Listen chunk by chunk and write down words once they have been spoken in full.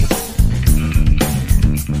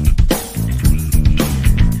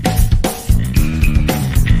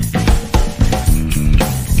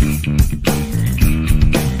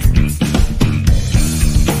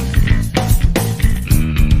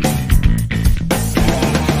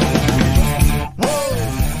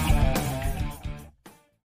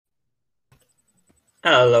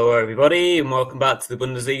Hello, everybody, and welcome back to the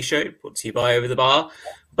Bundesliga show, brought to you by Over the Bar.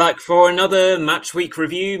 Back for another match week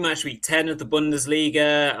review, match week 10 of the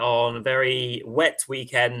Bundesliga on a very wet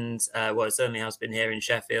weekend. Well, it certainly has been here in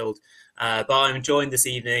Sheffield. But I'm joined this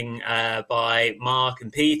evening by Mark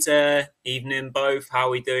and Peter. Evening, both. How are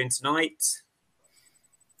we doing tonight?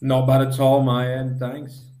 Not bad at all, my end.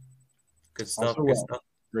 Thanks. Good stuff, Also, good stuff.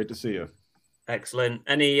 great to see you. Excellent.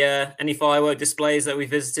 Any firework displays that we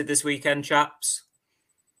visited this weekend, chaps?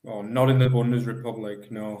 Oh, not in the Bundesrepublik,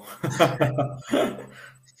 no.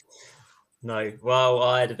 No. Well,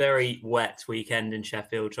 I had a very wet weekend in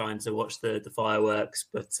Sheffield trying to watch the fireworks,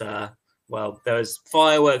 but well, there was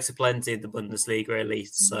fireworks aplenty in the Bundesliga at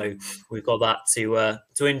least, so we've got that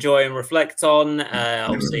to enjoy and reflect on.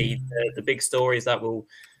 Obviously, the big stories that we'll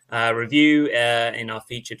review in our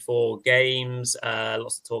featured four games,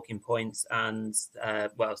 lots of talking points, and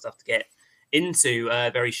well, stuff to get into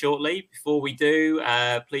very shortly. Before we do,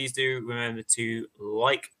 please do remember to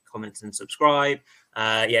like, comment, and subscribe.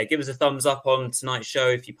 Give us a thumbs up on tonight's show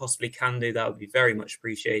if you possibly can do that. Would be very much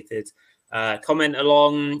appreciated. Comment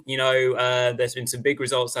along. There's been some big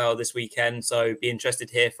results out this weekend, so be interested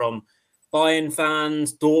to hear from Bayern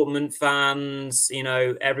fans, Dortmund fans,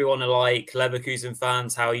 everyone alike, Leverkusen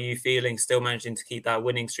fans. How are you feeling? Still managing to keep that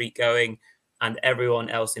winning streak going, and everyone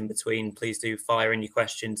else in between. Please do fire in your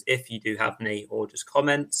questions if you do have any, or just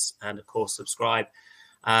comments, and of course subscribe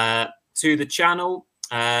to the channel.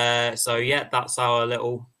 That's our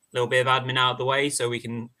little bit of admin out of the way, so we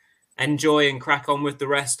can enjoy and crack on with the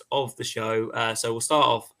rest of the show. So we'll start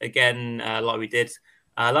off again like we did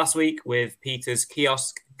last week with Peter's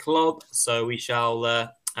Kiosk Club. So we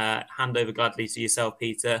shall hand over gladly to yourself,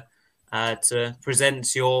 Peter, to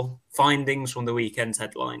present your findings from the weekend's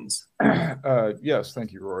headlines. Yes,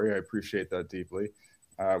 thank you, Rory. I appreciate that deeply.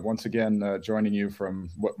 Once again, joining you from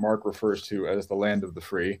what Mark refers to as the land of the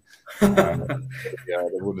free. The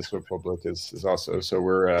Bundesrepublik is also. So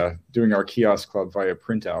we're doing our Kiosk Club via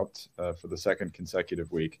printout for the second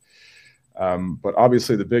consecutive week. But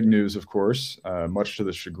obviously the big news, of course, much to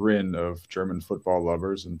the chagrin of German football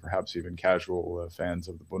lovers and perhaps even casual fans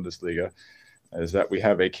of the Bundesliga, is that we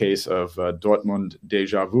have a case of Dortmund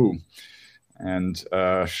déjà vu. And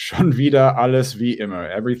schon wieder alles wie immer.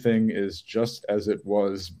 Everything is just as it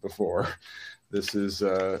was before. This is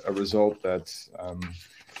a result that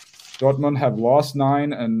Dortmund have lost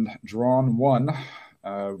 9 and drawn 1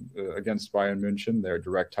 against Bayern München, their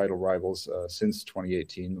direct title rivals since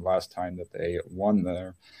 2018, the last time that they won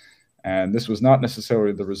there. And this was not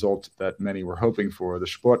necessarily the result that many were hoping for. The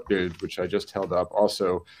Sportbild, which I just held up,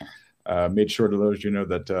 also made sure to let you know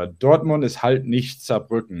that Dortmund is halt nicht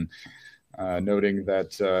Saarbrücken. Noting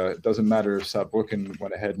that it doesn't matter if Saarbrücken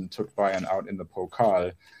went ahead and took Bayern out in the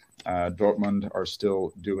Pokal, Dortmund are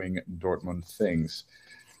still doing Dortmund things.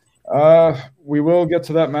 We will get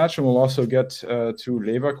to that match, and we'll also get to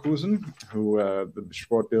Leverkusen, who the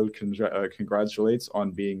Sportbild congratulates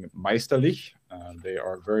on being Meisterlich. They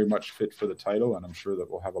are very much fit for the title, and I'm sure that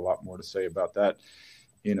we'll have a lot more to say about that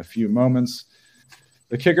in a few moments.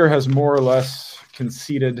 The kicker has more or less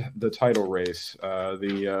conceded the title race.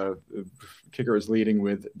 The kicker is leading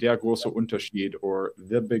with Der große Unterschied, or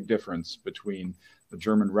the big difference between the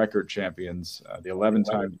German record champions, the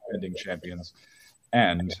 11-time defending champions,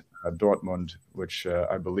 and Dortmund, which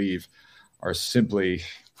I believe are simply,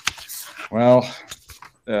 well,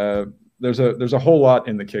 there's a whole lot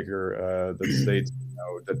in the kicker that states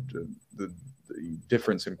that the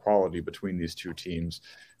difference in quality between these two teams.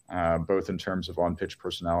 Both in terms of on-pitch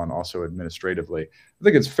personnel and also administratively. I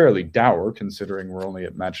think it's fairly dour considering we're only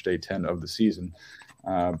at match day 10 of the season.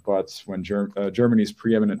 But when Germany's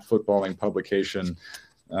preeminent footballing publication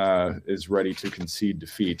is ready to concede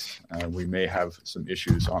defeat, we may have some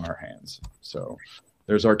issues on our hands. So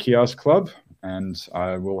there's our Kiosk Club, and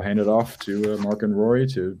I will hand it off to Mark and Rory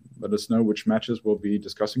to let us know which matches we'll be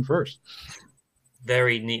discussing first.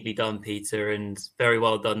 Very neatly done, Peter, and very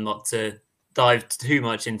well done not to dive too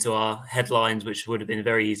much into our headlines, which would have been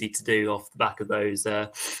very easy to do off the back of those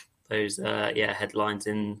headlines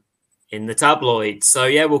in the tabloids. So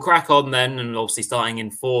we'll crack on then, and obviously starting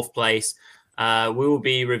in fourth place, we will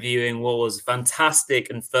be reviewing what was a fantastic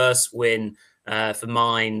and first win for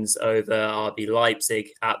Mainz over RB Leipzig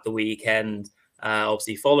at the weekend.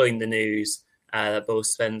 Obviously following the news that Bo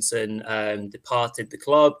Svensson departed the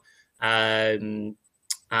club, it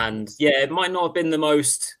might not have been the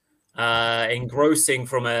most engrossing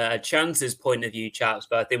from a chances point of view, chaps,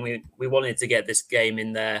 but I think we wanted to get this game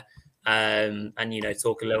in there and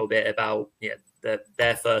talk a little bit about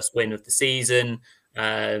their first win of the season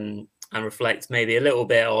and reflect maybe a little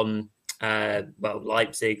bit on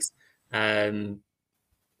Leipzig's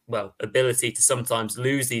ability to sometimes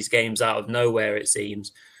lose these games out of nowhere, it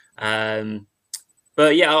seems.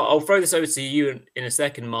 But yeah, I'll throw this over to you in a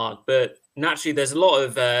second, Mark. But naturally, there's a lot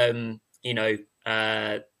of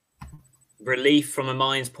relief from a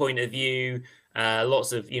Mainz point of view.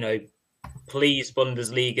 Lots of pleased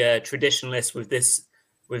Bundesliga traditionalists with this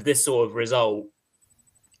sort of result.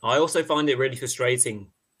 I also find it really frustrating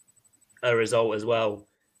a result as well,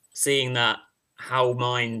 seeing that how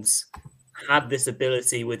Mainz had this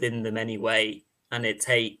ability within them anyway, and it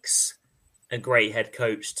takes a great head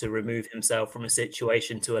coach to remove himself from a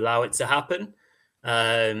situation to allow it to happen.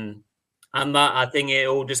 And that, I think it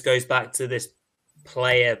all just goes back to this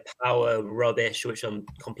player power rubbish, which I'm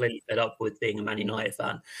completely fed up with being a Man United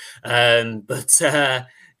fan. But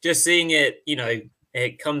just seeing it,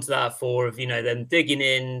 it comes to that fore of, them digging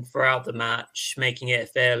in throughout the match, making it a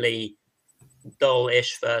fairly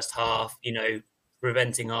dull-ish first half,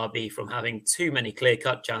 preventing RB from having too many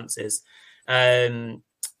clear-cut chances. And,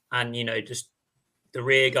 just the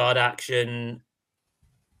rear guard action,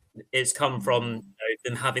 it's come from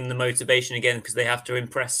them having the motivation again because they have to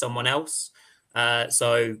impress someone else.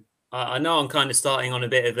 So I know I'm kind of starting on a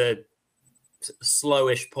bit of a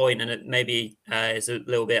slowish point, and it maybe is a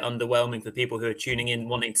little bit underwhelming for people who are tuning in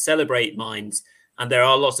wanting to celebrate Mainz. And there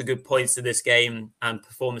are lots of good points to this game and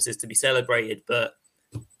performances to be celebrated, but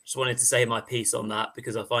just wanted to say my piece on that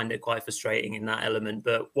because I find it quite frustrating in that element.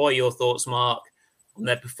 But what are your thoughts, Mark, on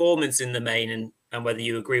their performance in the main, and whether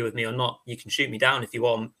you agree with me or not? You can shoot me down if you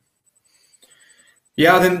want.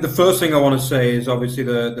 Yeah, I think the first thing I want to say is obviously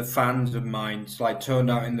the fans of Mainz turned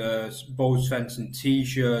out in the Bo Svensson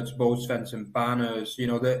t-shirts, Bo Svensson banners.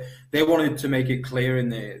 They wanted to make it clear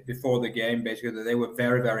before the game basically that they were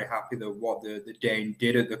very, very happy that what the Dane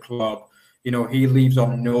did at the club. He leaves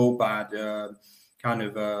on no bad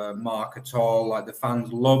mark at all. The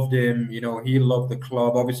fans loved him. He loved the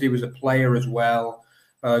club. Obviously, he was a player as well.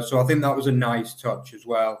 So I think that was a nice touch as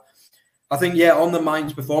well. I think, on the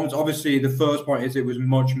Mainz performance, obviously the first point is it was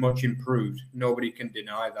much, much improved. Nobody can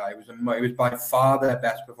deny that. It was by far their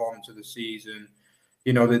best performance of the season.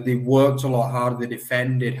 They worked a lot harder. They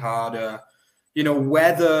defended harder.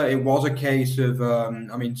 Whether it was a case of,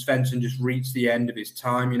 Svensson just reached the end of his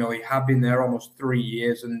time. He had been there almost 3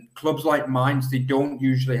 years. And clubs like Mainz, they don't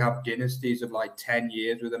usually have dynasties of 10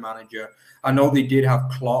 years with a manager. I know they did have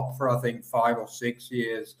Klopp for, I think, 5 or 6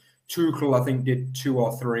 years. Tuchel, I think, did 2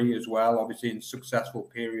 or 3 as well, obviously in successful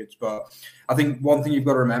periods. But I think one thing you've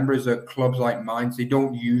got to remember is that clubs like Mainz, they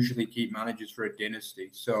don't usually keep managers for a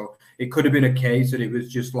dynasty. So it could have been a case that it was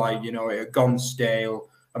just it had gone stale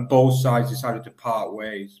and both sides decided to part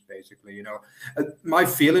ways, basically. My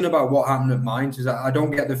feeling about what happened at Mainz is that I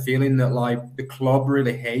don't get the feeling that the club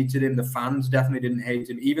really hated him. The fans definitely didn't hate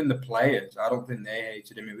him. Even the players, I don't think they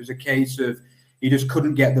hated him. It was a case of he just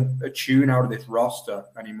couldn't get a tune out of this roster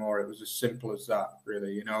anymore. It was as simple as that,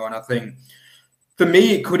 really, And I think, for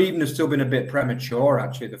me, it could even have still been a bit premature,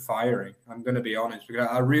 actually, the firing. I'm going to be honest, because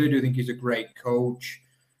I really do think he's a great coach,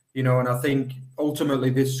 and I think ultimately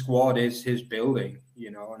this squad is his building,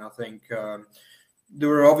 and I think there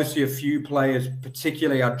were obviously a few players,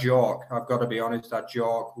 particularly at York. I've got to be honest, that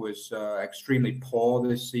York was extremely poor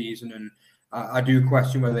this season, and I do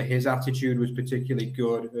question whether his attitude was particularly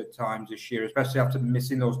good at times this year, especially after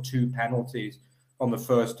missing those 2 penalties on the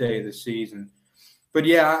first day of the season. But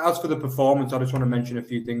as for the performance, I just want to mention a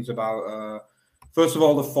few things about, first of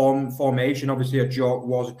all, the formation. Obviously, a York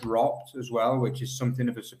was dropped as well, which is something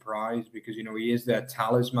of a surprise because, he is their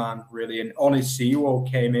talisman, really. And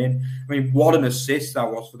Onisiwo came in. What an assist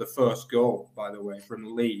that was for the first goal, by the way,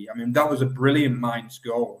 from Lee. That was a brilliant Mainz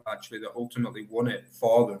goal, actually, that ultimately won it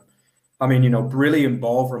for them. Brilliant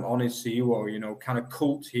ball from Onisiwo, kind of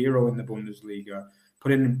cult hero in the Bundesliga.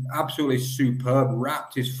 Put in absolutely superb,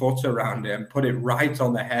 wrapped his foot around it and put it right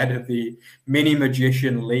on the head of the mini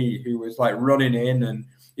magician Lee, who was running in, and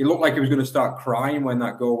he looked like he was going to start crying when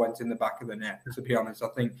that goal went in the back of the net, to be honest. I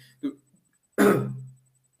think, there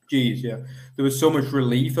was so much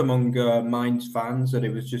relief among Mainz fans that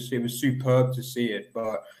it was superb to see it.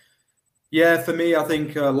 But for me, I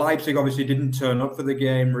think Leipzig obviously didn't turn up for the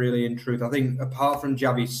game, really, in truth. I think apart from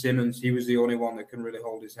Xavi Simons, he was the only one that can really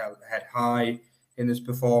hold his head high in this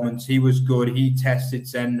performance. He was good. He tested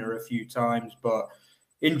Zentner a few times. But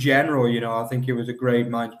in general, I think it was a great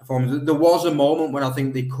Mainz performance. There was a moment when I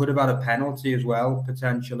think they could have had a penalty as well,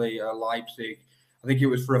 potentially, Leipzig. I think it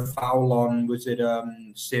was for a foul on,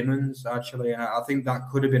 Simons, actually. And I think that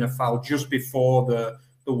could have been a foul just before the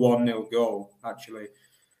 1-0 goal, actually.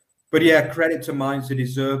 But credit to Mainz, they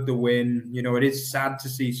deserved the win. It is sad to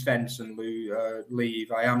see Svensson to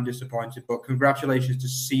leave. I am disappointed, but congratulations to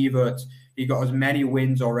Sievert. He got as many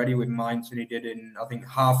wins already with Mainz than he did in, I think,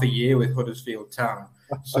 half a year with Huddersfield Town.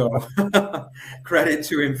 So credit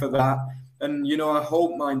to him for that. And, I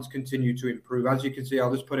hope Mainz continue to improve. As you can see,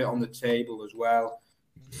 I'll just put it on the table as well.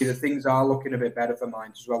 The things are looking a bit better for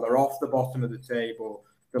Mainz as well. They're off the bottom of the table.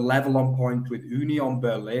 The level on point with Union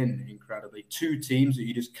Berlin, incredibly. Two teams that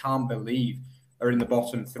you just can't believe are in the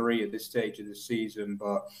bottom three at this stage of the season.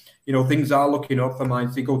 But, things are looking up for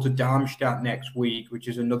Mainz. They go to Darmstadt next week, which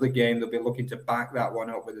is another game. They'll be looking to back that one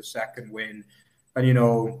up with a second win. And,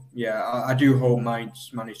 I do hope Mainz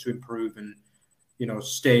manage to improve and,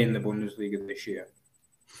 stay in the Bundesliga this year.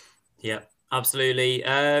 Yeah, absolutely.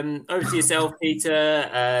 Over to yourself,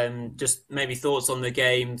 Peter. Just maybe thoughts on the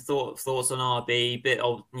game, thoughts on RB, bit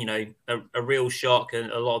of, a real shock.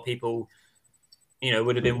 And a lot of people,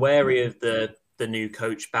 would have been wary of the new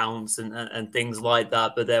coach bounce and things like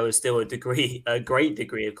that. But there was still a great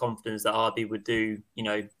degree of confidence that RB would do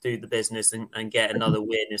the business and get another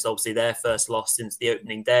win. It's obviously their first loss since the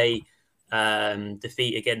opening day.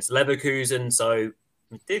 Defeat against Leverkusen, so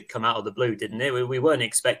it did come out of the blue, didn't it? We weren't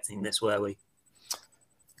expecting this, were we?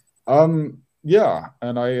 Yeah,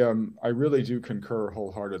 and I really do concur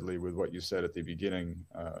wholeheartedly with what you said at the beginning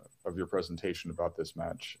of your presentation about this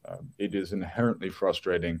match. It is inherently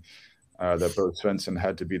frustrating that Bo Svensson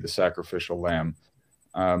had to be the sacrificial lamb.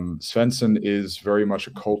 Svensson is very much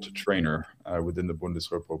a cult trainer within the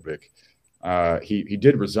Bundesrepublik. He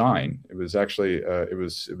did resign. It was actually it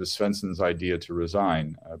was Svensson's idea to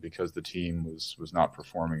resign because the team was not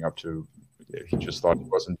performing up to. He just thought he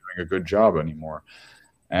wasn't doing a good job anymore,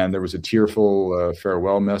 and there was a tearful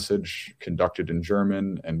farewell message conducted in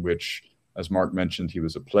German, in which, as Mark mentioned, he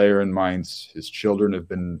was a player in Mainz. His children have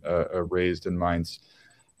been raised in Mainz,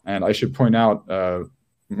 and I should point out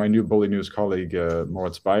my new Bully News colleague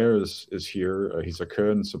Moritz Bayer is here. He's a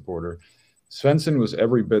Köln supporter. Svensson was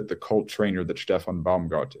every bit the cult trainer that Stefan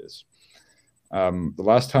Baumgart is. The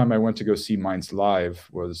last time I went to go see Mainz live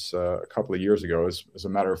was a couple of years ago. As a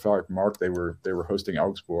matter of fact, Mark, they were hosting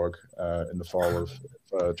Augsburg in the fall of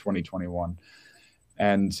 2021.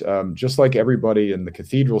 And just like everybody in the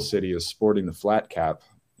cathedral city is sporting the flat cap,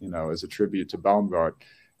 as a tribute to Baumgart,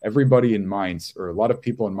 everybody in Mainz, or a lot of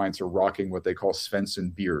people in Mainz, are rocking what they call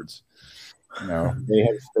Svensson beards.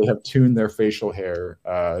 They have tuned their facial hair,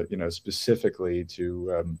 specifically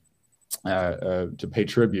to pay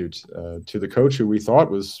tribute to the coach who we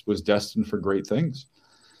thought was destined for great things.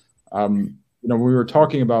 We were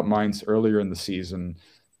talking about Mainz earlier in the season.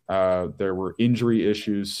 There were injury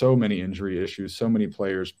issues, so many injury issues, so many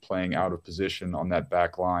players playing out of position on that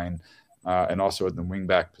back line, and also in the wing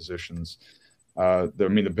back positions.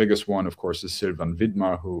 The biggest one, of course, is Sylvain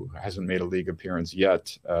Widmer, who hasn't made a league appearance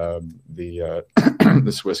yet, the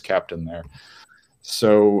Swiss captain there.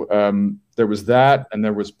 So there was that, and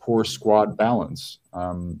there was poor squad balance.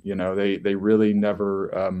 They really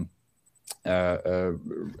never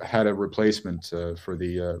had a replacement for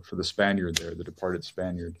the Spaniard there, the departed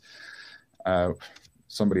Spaniard.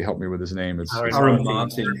 Somebody help me with his name. It's Aaron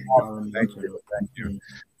Martin. Thank you.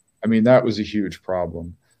 That was a huge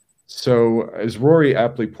problem. So, as Rory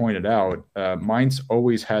aptly pointed out, Mainz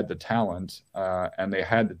always had the talent, and they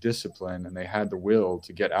had the discipline, and they had the will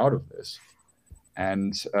to get out of this.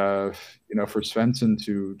 And for Svensson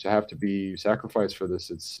to have to be sacrificed for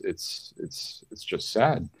this, it's just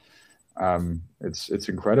sad. It's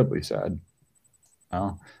incredibly sad.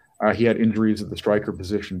 He had injuries at the striker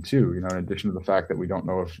position too. In addition to the fact that we don't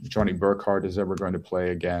know if Johnny Burkhardt is ever going to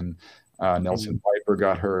play again. Nelson Piper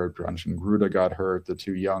got hurt. Branchen Gruda got hurt. The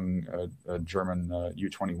two young German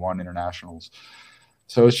U21 internationals.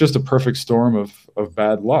 So it's just a perfect storm of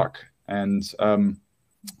bad luck. And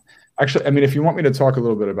actually, if you want me to talk a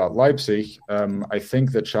little bit about Leipzig, I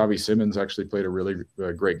think that Xavi Simons actually played a really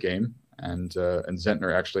great game, and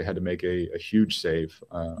Zentner actually had to make a huge save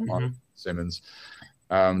on Simons.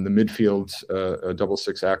 The midfield, double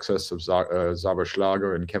six access of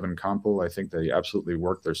Zaberschlager and Kevin Campbell, I think they absolutely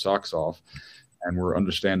worked their socks off, and were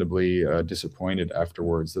understandably disappointed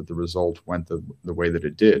afterwards that the result went the way that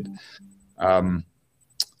it did. But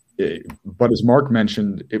as Mark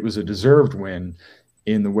mentioned, it was a deserved win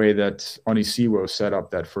in the way that Onisiwo set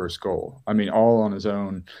up that first goal. All on his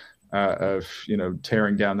own,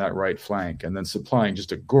 tearing down that right flank and then supplying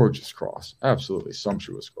just a gorgeous cross, absolutely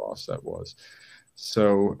sumptuous cross that was.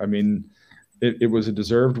 So, it was a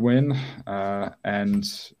deserved win, and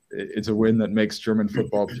it's a win that makes German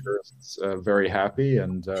football purists very happy.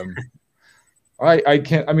 And I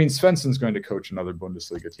can't. Svensson's going to coach another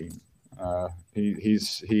Bundesliga team.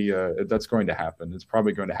 That's going to happen. It's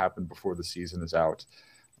probably going to happen before the season is out.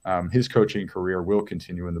 his coaching career will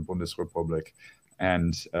continue in the Bundesrepublik,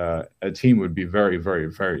 and a team would be very, very,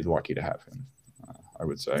 very lucky to have him, I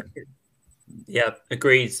would say. Yeah,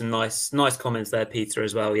 agreed. Some nice comments there, Peter,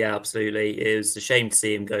 as well. Yeah, absolutely. It was a shame to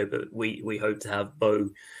see him go, but we hope to have Bo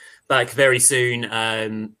back very soon.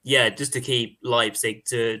 Just to keep Leipzig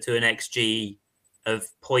to an XG of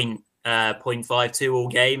 0.52 all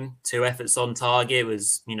game, 2 efforts on target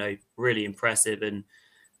was, really impressive. And,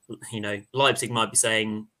 Leipzig might be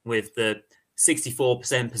saying with the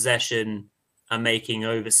 64% possession and making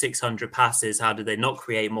over 600 passes, how did they not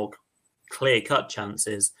create more clear-cut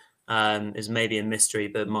chances? Is maybe a mystery,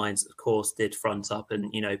 but Mainz, of course, did front up and,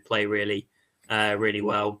 play really, really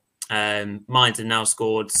well. Mainz have now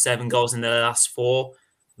scored 7 goals in their last 4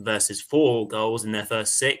 versus 4 goals in their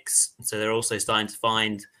first 6. So they're also starting to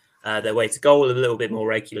find their way to goal a little bit more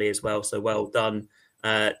regularly as well. So well done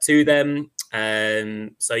to them.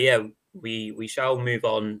 We shall move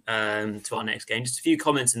on to our next game. Just a few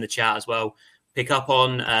comments in the chat as well. Pick up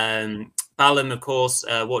on Ballum, of course,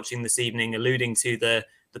 watching this evening, alluding to the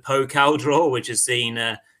Pokal draw, which has seen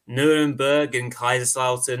Nuremberg and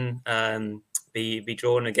Kaiserslautern be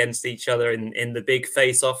drawn against each other in the big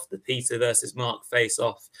face-off, the Peter versus Mark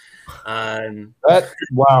face-off.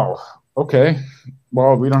 Wow. Okay.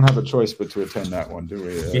 Well, we don't have a choice but to attend that one, do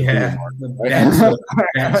we? Yeah.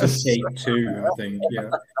 That's a take 2, I think.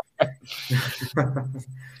 Yeah.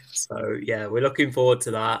 So, yeah, we're looking forward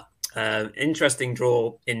to that. Interesting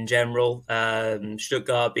draw in general.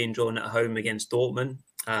 Stuttgart being drawn at home against Dortmund.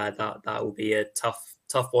 That will be a tough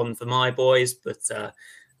one for my boys, but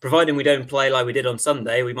providing we don't play like we did on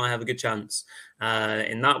Sunday, we might have a good chance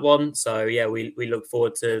in that one. So yeah, we look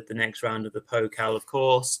forward to the next round of the Pokal, of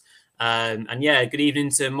course. Good evening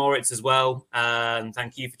to Moritz as well.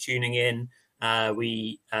 Thank you for tuning in.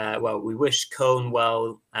 We wish Köln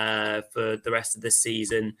well for the rest of this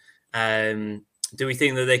season. Do we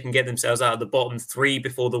think that they can get themselves out of the bottom 3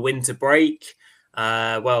 before the winter break?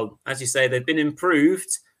 As you say, they've been improved,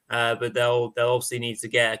 but they'll obviously need to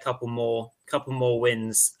get a couple more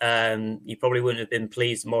wins. You probably wouldn't have been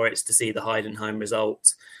pleased, Moritz, to see the Heidenheim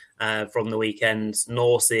result from the weekend,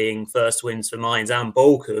 nor seeing first wins for Mainz and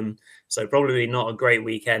Bochum. So probably not a great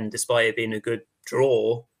weekend, despite it being a good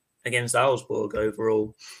draw against Augsburg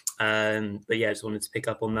overall. Just wanted to pick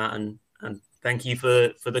up on that and thank you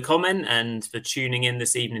for the comment and for tuning in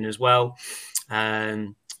this evening as well.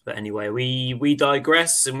 But anyway, we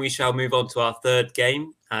digress and we shall move on to our third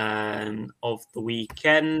game of the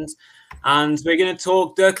weekend. And we're going to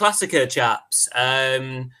talk Der Klassiker, chaps.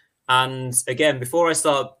 And again, before I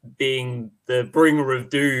start being the bringer of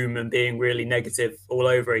doom and being really negative all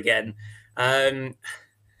over again,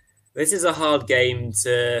 this is a hard game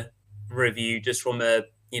to review just from a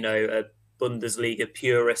Bundesliga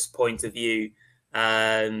purist point of view.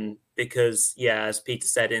 Because, as Peter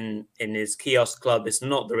said in his kiosk club, it's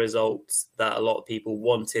not the results that a lot of people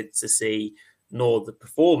wanted to see, nor the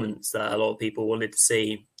performance that a lot of people wanted to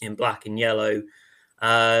see in black and yellow.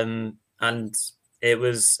 And it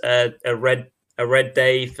was a red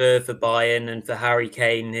day for Bayern and for Harry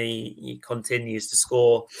Kane. He continues to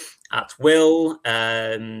score at will.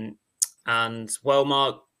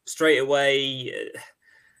 Mark, straight away,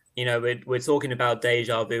 we're talking about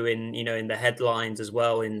deja vu in the headlines as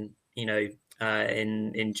well in Germany,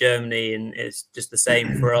 and it's just the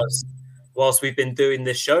same for us. Whilst we've been doing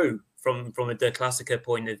this show from a Der Klassiker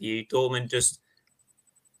point of view, Dortmund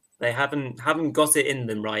they haven't got it in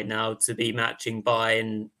them right now to be matching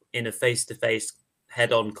Bayern in a face-to-face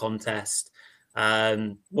head-on contest.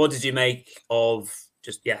 What did you make of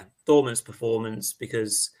Dortmund's performance?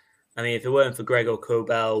 Because I mean, if it weren't for Gregor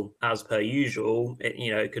Kobel, as per usual,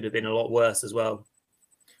 it could have been a lot worse as well.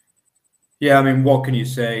 Yeah, I mean, what can you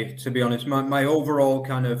say? To be honest, my overall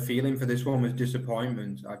kind of feeling for this one was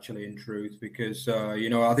disappointment, actually, in truth, because,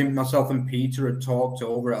 I think myself and Peter had talked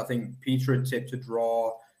over it. I think Peter had tipped a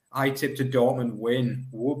draw. I tipped a Dortmund win.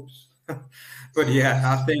 Whoops. But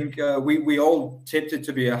yeah, I think we all tipped it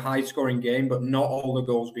to be a high-scoring game, but not all the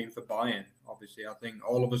goals being for Bayern, obviously. I think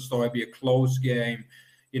all of us thought it'd be a close game.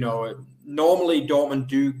 Normally Dortmund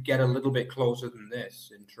do get a little bit closer than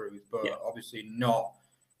this, in truth, but obviously not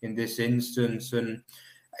in this instance. And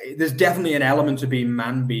there's definitely an element to being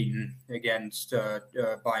man-beaten against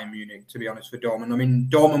Bayern Munich, to be honest, for Dortmund. I mean,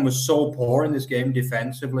 Dortmund was so poor in this game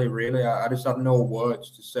defensively, really. I just have no words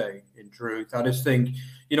to say, in truth. I just think,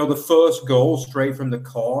 the first goal straight from the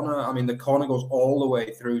corner, I mean, the corner goes all the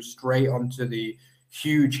way through, straight onto the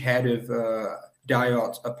huge head of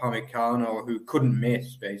Dayot Upamecano, who couldn't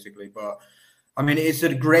miss, basically. But I mean, it's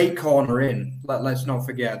a great corner in. Let's not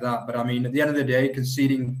forget that. But I mean, at the end of the day,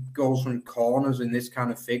 conceding goals from corners in this kind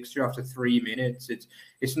of fixture after 3 minutes,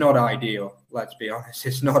 it's not ideal. Let's be honest,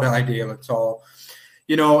 it's not ideal at all.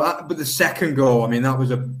 But the second goal, I mean, that was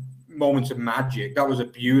a moment of magic. That was a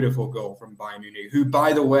beautiful goal from Bayern Munich, who,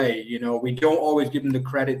 by the way, we don't always give them the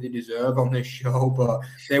credit they deserve on this show, but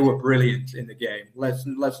they were brilliant in the game. Let's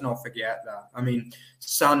not forget that. I mean,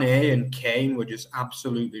 Sané and Kane were just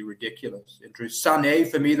absolutely ridiculous. In truth, Sané,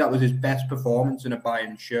 for me, that was his best performance in a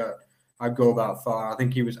Bayern shirt. I'd go that far. I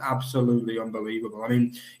think he was absolutely unbelievable. I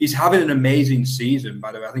mean, he's having an amazing season,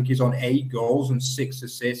 by the way. I think he's on 8 goals and 6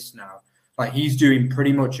 assists now. Like, he's doing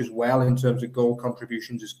pretty much as well in terms of goal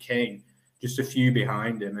contributions as Kane, just a few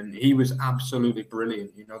behind him. And he was absolutely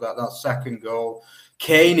brilliant. That second goal.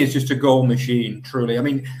 Kane is just a goal machine, truly. I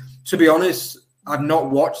mean, to be honest, I've not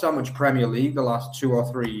watched that much Premier League the last 2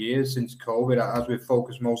 or 3 years since COVID, as we've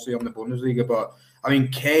focused mostly on the Bundesliga. But, I mean,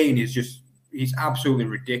 Kane is he's absolutely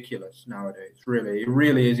ridiculous nowadays, really. He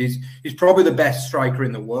really is. He's probably the best striker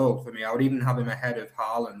in the world for me. I would even have him ahead of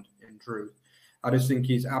Haaland, in truth. I just think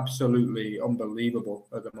he's absolutely unbelievable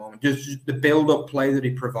at the moment. Just the build-up play that he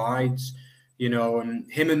provides,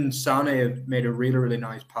 and him and Sané have made a really, really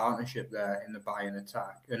nice partnership there in the Bayern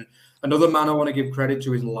attack. And another man I want to give credit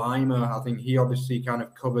to is Lima. I think he obviously kind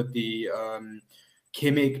of covered the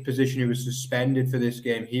Kimmich position. He was suspended for this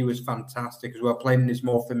game. He was fantastic as well, playing in his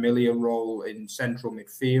more familiar role in central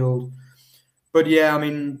midfield. But yeah, I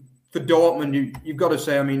mean, for Dortmund, you've got to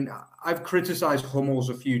say, I mean, I've criticised Hummels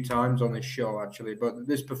a few times on this show, actually, but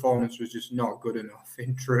this performance was just not good enough,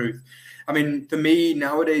 in truth. I mean, for me,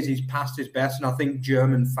 nowadays, he's past his best, and I think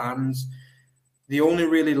German fans, they only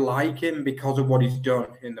really like him because of what he's done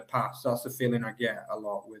in the past. That's the feeling I get a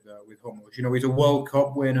lot with Hummels. He's a World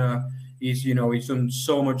Cup winner. He's done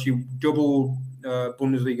so much. He double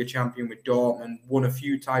Bundesliga champion with Dortmund, won a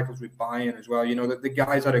few titles with Bayern as well. The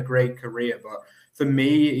guy's had a great career, but for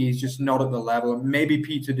me, he's just not at the level. Maybe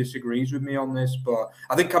Peter disagrees with me on this, but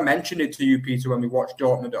I think I mentioned it to you, Peter, when we watched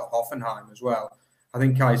Dortmund at Hoffenheim as well. I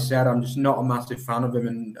think I said I'm just not a massive fan of him.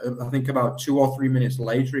 And I think about 2 or 3 minutes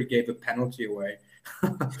later, he gave a penalty away.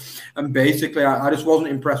 And basically, I just wasn't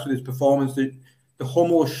impressed with his performance. The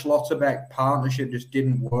Hummels-Schlotterbeck partnership just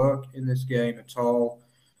didn't work in this game at all.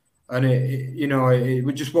 And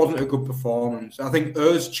it just wasn't a good performance. I think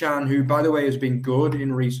Özcan, who, by the way, has been good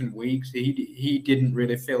in recent weeks, he didn't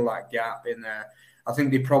really fill that gap in there. I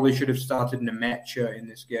think they probably should have started Nemecha in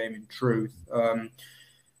this game, in truth.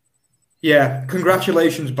 Yeah,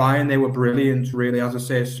 congratulations, Bayern. They were brilliant, really. As I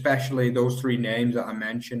say, especially those 3 names that I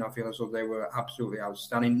mentioned, I feel as though they were absolutely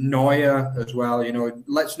outstanding. Neuer as well,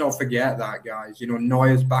 let's not forget that, guys.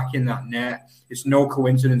 Neuer's back in that net. It's no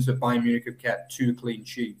coincidence that Bayern Munich have kept 2 clean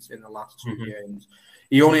sheets in the last 2 games.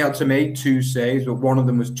 He only had to make 2 saves, but one of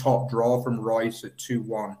them was top draw from Royce at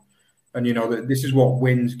 2-1. And, this is what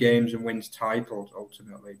wins games and wins titles,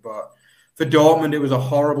 ultimately. But for Dortmund, it was a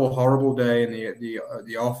horrible, horrible day in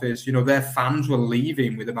the office. Their fans were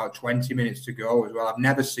leaving with about 20 minutes to go as well. I've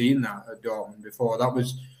never seen that at Dortmund before. That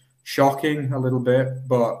was shocking a little bit,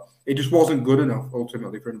 but it just wasn't good enough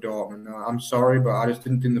ultimately from Dortmund. I'm sorry, but I just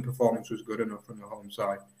didn't think the performance was good enough from the home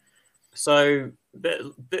side. So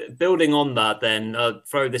building on that, then I'll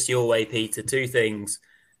throw this your way, Peter. 2 things.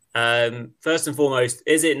 First and foremost,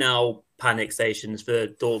 is it now panic stations for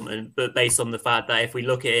Dortmund? But based on the fact that if we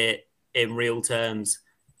look at it in real terms,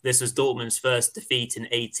 this was Dortmund's first defeat in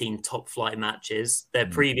 18 top-flight matches. Their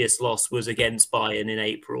previous loss was against Bayern in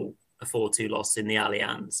April, a 4-2 loss in the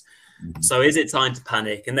Allianz. So is it time to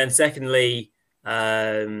panic? And then secondly,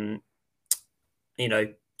 my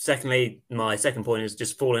second point is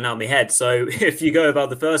just falling out of my head. So if you go about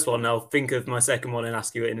the first one, I'll think of my second one and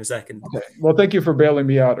ask you it in a second. Okay. Well, thank you for bailing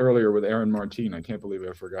me out earlier with Aaron Martin. I can't believe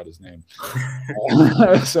I forgot his name.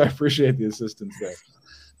 So I appreciate the assistance there.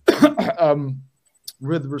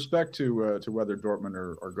 With respect to whether Dortmund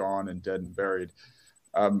are gone and dead and buried,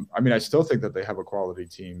 I mean, I still think that they have a quality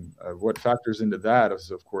team. What factors into that is,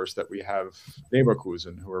 of course, that we have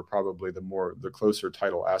Leverkusen, who are probably the closer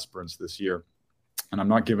title aspirants this year. And I'm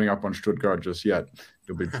not giving up on Stuttgart just yet.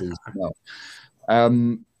 You'll be pleased to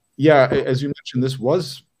know. Yeah, as you mentioned, this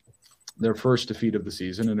was their first defeat of the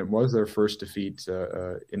season, and it was their first defeat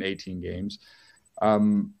in 18 games.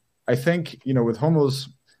 I think, with Hummels,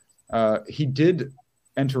 he did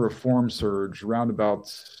enter a form surge around about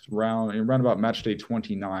match day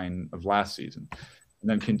 29 of last season, and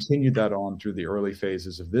then continued that on through the early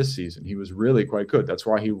phases of this season. He was really quite good. That's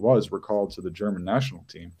why he was recalled to the German national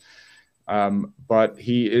team. But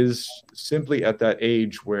he is simply at that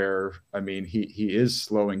age where, I mean, he is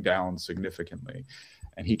slowing down significantly.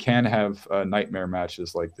 And he can have nightmare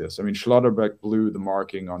matches like this. I mean, Schlotterbeck blew the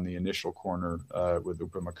marking on the initial corner with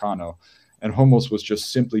Upamecano, and Hummels was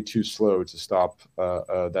just simply too slow to stop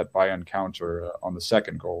that Bayern counter on the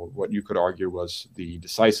second goal, what you could argue was the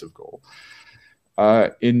decisive goal.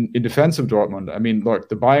 In defense of Dortmund, I mean, look,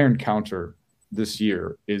 the Bayern counter this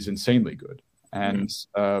year is insanely good. And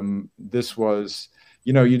this was,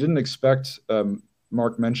 you didn't expect,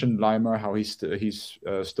 Mark mentioned Leimer, how he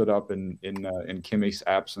stood up in Kimmich's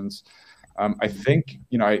absence. I think,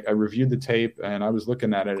 I reviewed the tape and I was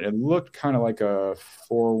looking at it. It looked kind of like a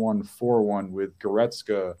 4-1-4-1 with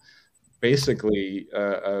Goretzka basically,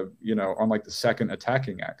 on like the second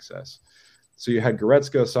attacking axis. So you had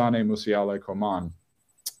Goretzka, Sané, Musiala, Coman,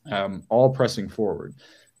 all pressing forward.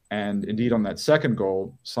 And indeed, on that second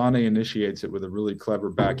goal, Sané initiates it with a really clever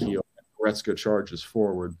back heel. Goretzka charges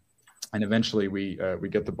forward. And eventually we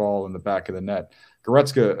get the ball in the back of the net.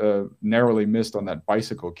 Goretzka narrowly missed on that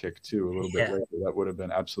bicycle kick, too, a little bit later. That would have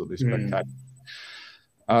been absolutely spectacular.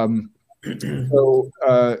 I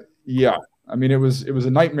mean, it was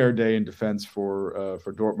a nightmare day in defense for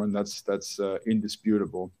Dortmund. That's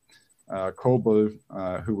indisputable. Kobel,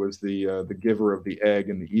 who was the giver of the egg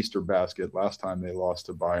in the Easter basket last time they lost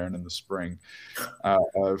to Bayern in the spring,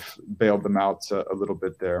 bailed them out a little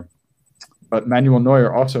bit there. But Manuel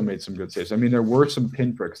Neuer also made some good saves. I mean, there were some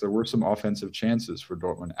pinpricks. There were some offensive chances for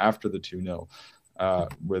Dortmund after the 2-0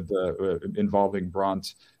 involving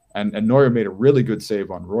Brandt. And Neuer made a really good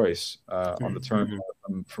save on Royce on the turn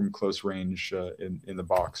from close range in the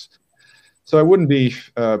box. So I wouldn't be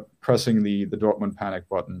pressing the Dortmund panic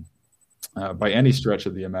button by any stretch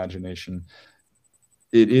of the imagination.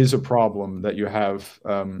 It is a problem that you have,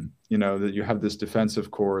 that you have this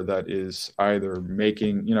defensive core that is either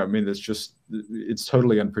making, it's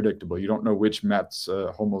totally unpredictable. You don't know which Mets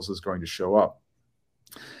Hummels is going to show up.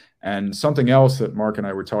 And something else that Mark and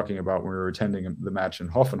I were talking about when we were attending the match in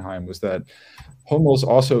Hoffenheim was that Hummels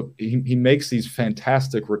also, he makes these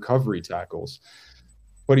fantastic recovery tackles,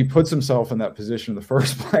 but he puts himself in that position in the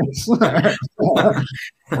first place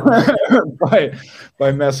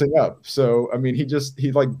by messing up. So I mean, he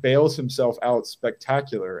bails himself out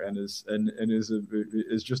spectacular and is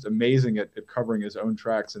just amazing at covering his own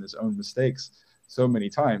tracks and his own mistakes so many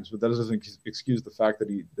times. But that doesn't excuse the fact that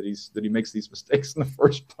he makes these mistakes in the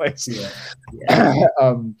first place.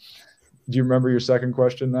 Do you remember your second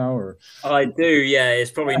question now? Or I do, yeah.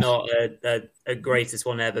 It's probably not a greatest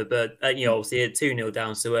one ever, but obviously at 2-0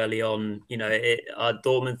 down so early on, are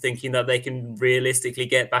Dortmund thinking that they can realistically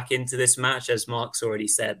get back into this match? As Mark's already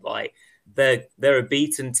said, like they're a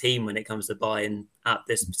beaten team when it comes to Bayern at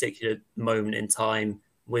this particular moment in time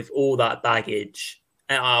with all that baggage.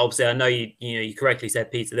 And obviously, I know you correctly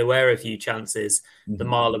said, Peter, there were a few chances. The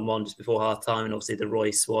Marlon one just before half time, and obviously the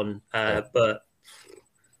Royce one, but.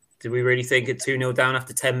 Did we really think at 2-0 down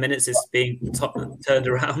after 10 minutes it's being turned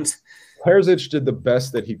around? Perisic did the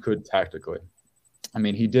best that he could tactically. I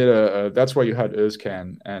mean, he did that's why you had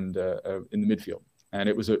Özcan and in the midfield. And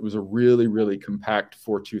it was a really, really compact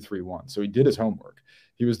 4-2-3-1. So he did his homework.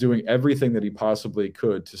 He was doing everything that he possibly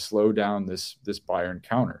could to slow down this Bayern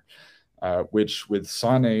counter. Which with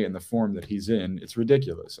Sané in the form that he's in, it's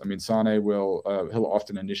ridiculous. I mean, Sané he'll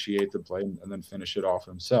often initiate the play and then finish it off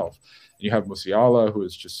himself. And you have Musiala, who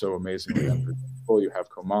is just so amazingly unpredictable. You have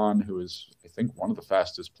Coman, who is, I think, one of the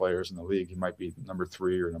fastest players in the league. He might be number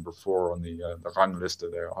 3 or number 4 on the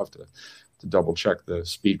Rangliste there. I'll have to double check the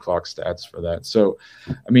speed clock stats for that. So,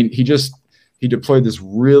 I mean, he deployed this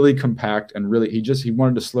really compact and really he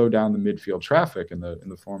wanted to slow down the midfield traffic in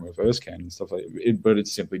the form of Özcan and stuff like it, but it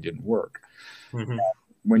simply didn't work.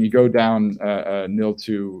 When you go down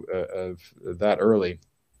 0-2 of that early,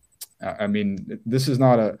 I mean, this is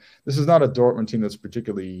not a Dortmund team that's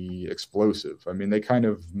particularly explosive. I mean, they kind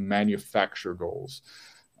of manufacture goals,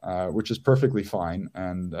 which is perfectly fine,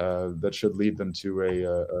 and that should lead them to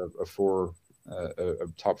a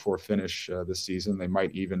top 4 finish this season. They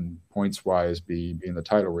might even points-wise be in the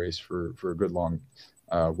title race for a good long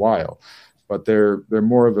while. But they're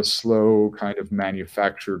more of a slow kind of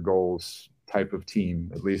manufacture goals type of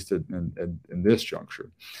team, at least in this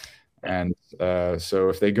juncture. And so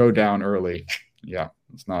if they go down early,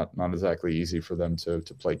 it's not exactly easy for them to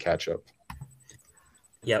play catch up.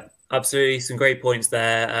 Yep, absolutely. Some great points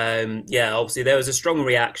there. Obviously there was a strong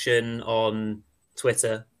reaction on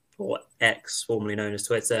Twitter, or X, formerly known as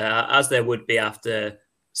Twitter, as there would be after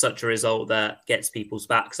such a result that gets people's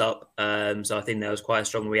backs up. So I think there was quite a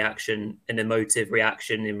strong reaction, an emotive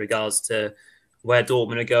reaction in regards to where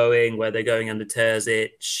Dortmund are going, where they're going under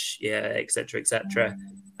Terzic, et cetera, et cetera.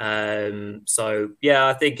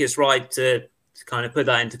 I think it's right to kind of put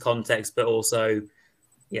that into context, but also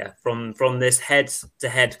from this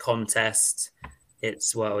head-to-head contest,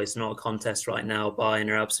 it's not a contest right now. Bayern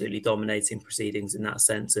are absolutely dominating proceedings in that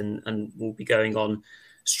sense, and will be going on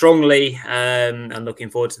strongly. And looking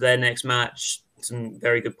forward to their next match. Some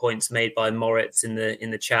very good points made by Moritz in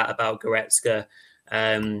the chat about Goretzka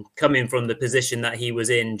coming from the position that he was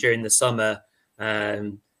in during the summer.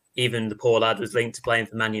 Even the poor lad was linked to playing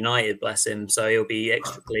for Man United, bless him. So he'll be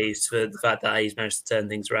extra pleased for the fact that he's managed to turn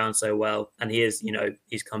things around so well. And he is,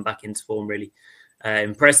 he's come back into form really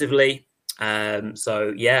impressively.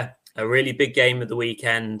 So yeah, a really big game of the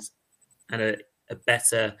weekend, and a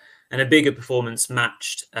better and a bigger performance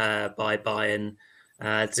matched by Bayern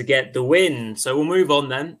to get the win. So we'll move on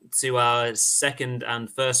then to our second and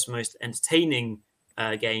first most entertaining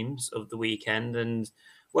games of the weekend. And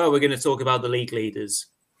well, we're going to talk about the league leaders.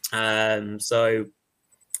 So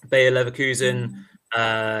Bayer Leverkusen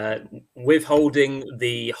withholding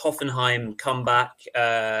the Hoffenheim comeback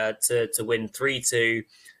to win 3-2.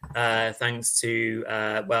 Thanks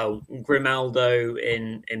to Grimaldo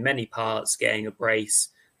in many parts getting a brace,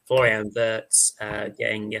 Florian Wirtz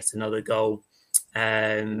getting yet another goal,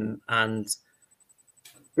 and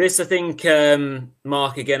this, I think,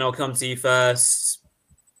 Mark, again, I'll come to you first.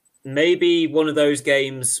 Maybe one of those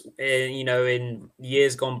games, in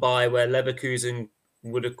years gone by, where Leverkusen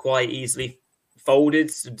would have quite easily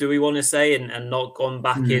folded, do we want to say, and not gone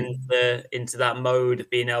back into that mode of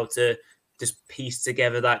being able to just piece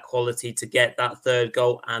together that quality to get that third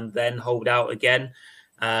goal and then hold out again.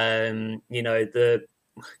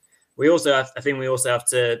 We also have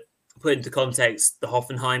to put into context the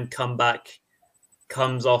Hoffenheim comeback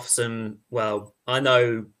comes off some, well, I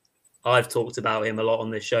know I've talked about him a lot on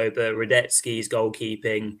this show, but Radetzky's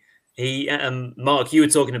goalkeeping, Mark, you were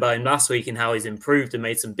talking about him last week and how he's improved and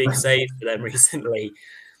made some big saves for them recently.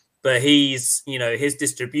 But his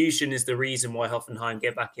distribution is the reason why Hoffenheim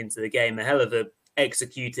get back into the game. A hell of a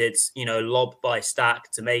executed, lob by Stack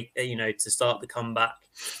to make, to start the comeback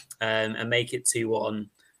and make it 2-1.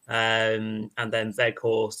 And then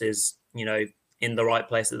Weghorst is, in the right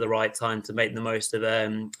place at the right time to make the most of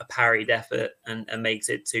a parried effort and makes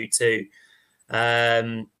it 2-2.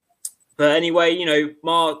 But anyway,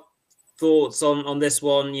 Mark, thoughts on this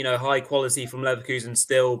one? High quality from Leverkusen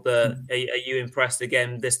still, but are you impressed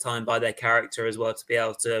again this time by their character as well to be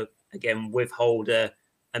able to again withhold a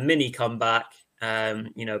mini comeback,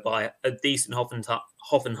 by a decent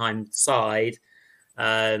Hoffenheim side,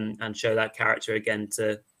 and show that character again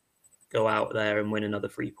to go out there and win another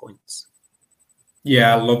 3 points?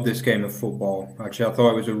 Yeah, I love this game of football. Actually, I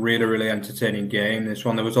thought it was a really, really entertaining game. This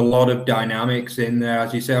one, there was a lot of dynamics in there,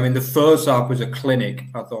 as you say. I mean, the first half was a clinic,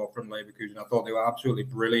 I thought, from Leverkusen. I thought they were absolutely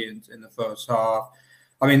brilliant in the first half.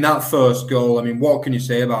 I mean, that first goal, I mean, what can you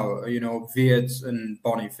say about, Wirtz and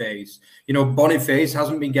Boniface? Boniface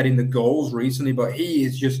hasn't been getting the goals recently, but he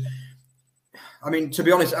is just, I mean, to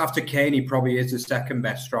be honest, after Kane, he probably is the second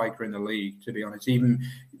best striker in the league, to be honest. Even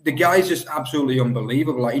the guy's just absolutely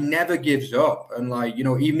unbelievable. Like, he never gives up. And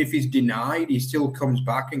even if he's denied, he still comes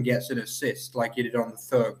back and gets an assist like he did on the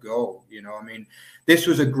third goal. I mean, this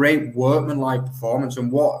was a great workmanlike performance.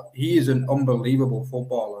 And he is an unbelievable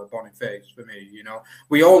footballer, Boniface, for me.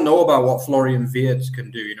 We all know about what Florian Wirtz can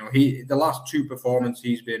do. The last two performances,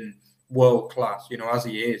 he's been world class, as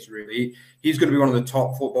he is really. He's going to be one of the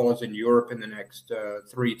top footballers in Europe in the next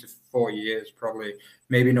 3 to 4 years, probably,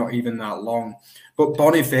 maybe not even that long. But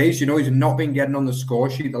Boniface, he's not been getting on the score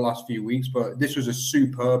sheet the last few weeks, but this was a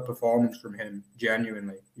superb performance from him,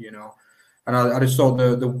 genuinely, And I just thought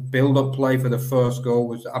the build-up play for the first goal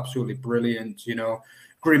was absolutely brilliant,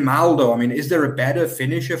 Grimaldo, I mean, is there a better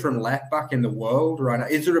finisher from left back in the world right now?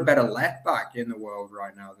 Is there a better left back in the world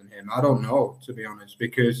right now than him? I don't know, to be honest,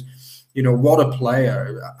 because, what a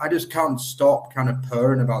player. I just can't stop kind of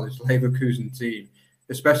purring about this Leverkusen team,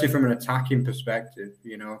 especially from an attacking perspective,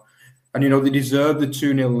 And, they deserved the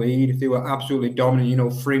 2-0 lead. They were absolutely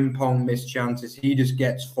dominant. Frimpong missed chances. He just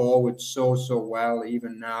gets forward so well,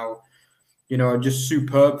 even now. Just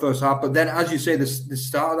superb first half. But then, as you say, the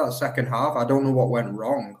start of that second half, I don't know what went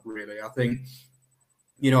wrong, really. I think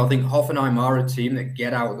Hoffenheim are a team that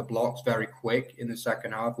get out of the blocks very quick in the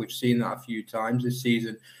second half. We've seen that a few times this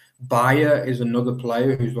season. Bayer is another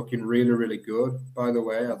player who's looking really, really good, by the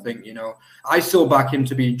way. I think, I still back him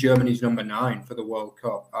to be Germany's number 9 for the World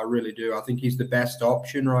Cup. I really do. I think he's the best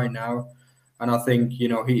option right now. And I think,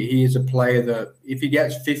 he is a player that if he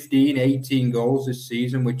gets 15, 18 goals this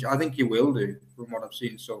season, which I think he will do from what I've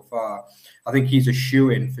seen so far, I think he's a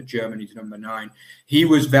shoo-in for Germany's number 9. He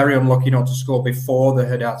was very unlucky not to score before the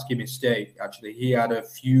Hradecky mistake, actually. He had a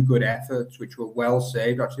few good efforts, which were well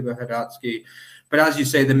saved, actually, by Hradecky. But as you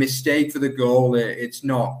say, the mistake for the goal, it's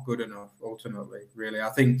not good enough, ultimately, really. I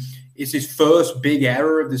think it's his first big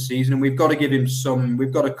error of the season, and we've got to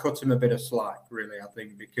cut him a bit of slack, really, I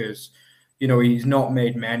think, because, he's not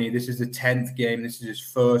made many. This is the 10th game. This is his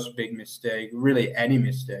first big mistake, really any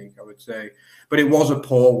mistake, I would say. But it was a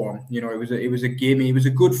poor one. It was a gimme. It was a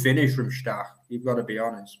good finish from Stach, you've got to be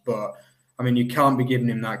honest. But, I mean, you can't be giving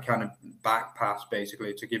him that kind of back pass,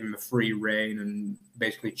 basically, to give him a free rein and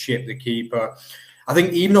basically chip the keeper. I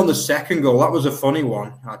think even on the second goal, that was a funny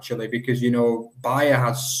one, actually, because, Bayer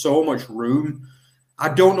has so much room. I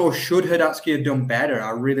don't know, should Hradecky have done better? I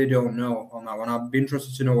really don't know on that one. I'd be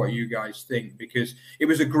interested to know what you guys think, because it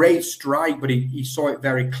was a great strike, but he saw it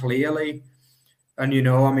very clearly. And,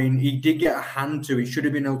 he did get a hand to it. He should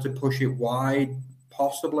have been able to push it wide,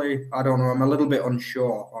 possibly. I don't know. I'm a little bit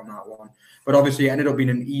unsure on that one. But obviously, it ended up being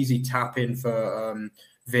an easy tap-in for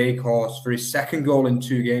Weghorst for his second goal in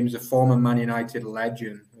 2 games, a former Man United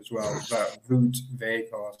legend as well, Wout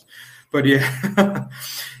Weghorst.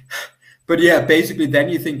 But yeah, basically, then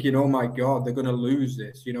you're thinking, oh my God, they're going to lose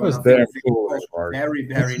this. And I think very,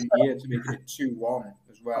 very near to making it 2-1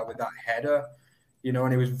 as well with that header.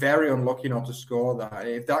 And he was very unlucky not to score that.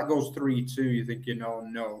 If that goes 3-2, you're thinking,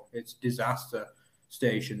 no, it's disaster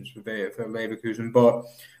stations for Leverkusen. But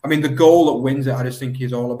I mean, the goal that wins it, I just think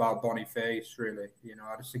is all about Boniface, really.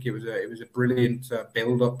 I just think it was a brilliant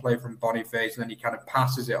build-up play from Boniface, and then he kind of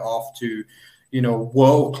passes it off to,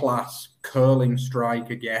 world-class curling strike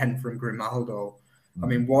again from Grimaldo. I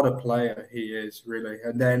mean, what a player he is, really.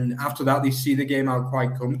 And then after that, they see the game out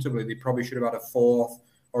quite comfortably. They probably should have had a 4th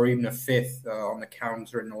or even a 5th on the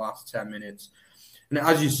counter in the last 10 minutes. And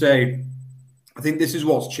as you say, I think this is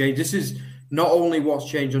what's changed. This is not only what's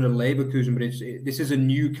changed under Leverkusen, but this is a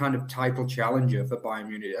new kind of title challenger for Bayern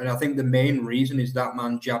Munich. And I think the main reason is that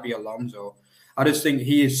man, Xabi Alonso. I just think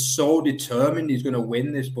he is so determined he's going to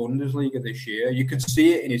win this Bundesliga this year. You could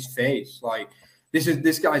see it in his face. Like,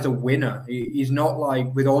 this guy's a winner. He's not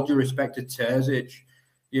like, with all due respect to Terzic,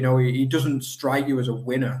 he doesn't strike you as a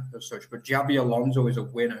winner as such, but Xabi Alonso is a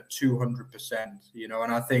winner 200%, and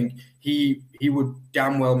I think he would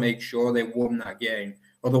damn well make sure they won that game.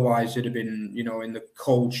 Otherwise, it'd have been, in the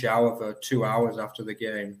cold shower for 2 hours after the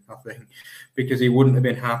game, I think, because he wouldn't have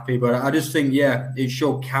been happy. But I just think, it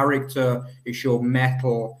showed character, it showed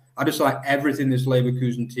mettle. I just like everything this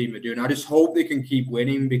Leverkusen team are doing. I just hope they can keep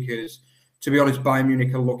winning because, to be honest, Bayern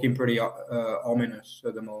Munich are looking pretty ominous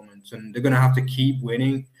at the moment, and they're going to have to keep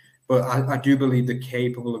winning. But I do believe they're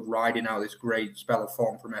capable of riding out this great spell of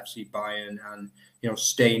form from FC Bayern and,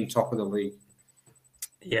 staying top of the league.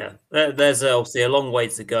 Yeah, there's obviously a long way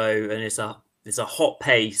to go, and it's a hot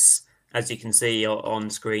pace, as you can see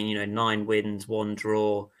on screen. 9 wins, 1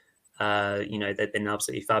 draw. They've been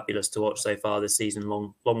absolutely fabulous to watch so far this season.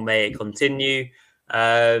 Long may it continue.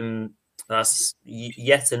 That's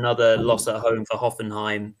yet another loss at home for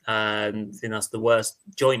Hoffenheim. I think that's the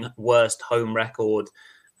joint worst home record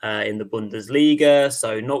in the Bundesliga.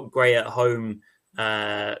 So not great at home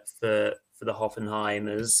for the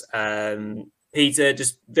Hoffenheimers. Peter,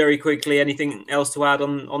 just very quickly, anything else to add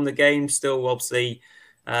on the game? Still, obviously,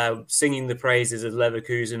 singing the praises of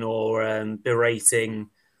Leverkusen or berating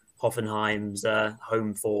Hoffenheim's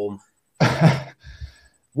home form?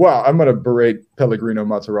 Well, I'm going to berate Pellegrino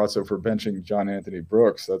Matarazzo for benching John Anthony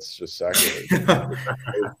Brooks. That's just sacrilege.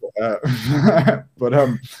 But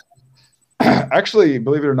actually,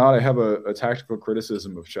 believe it or not, I have a tactical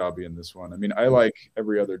criticism of Xabi in this one. I mean, I like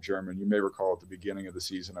every other German. You may recall at the beginning of the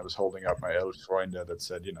season, I was holding up my El Freunde that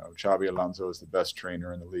said, Xabi Alonso is the best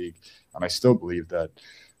trainer in the league. And I still believe that.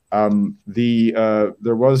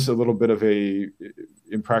 There was a little bit of a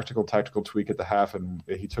impractical tactical tweak at the half, and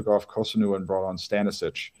he took off Kosunu and brought on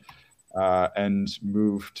Stanisic and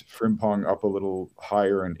moved Frimpong up a little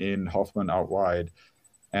higher and in Hoffman out wide.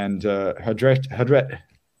 And Hadret, let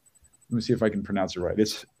me see if I can pronounce it right.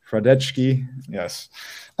 It's Hradecky. Yes.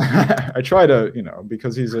 I try to,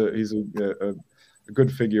 because he's a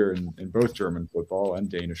good figure in both German football and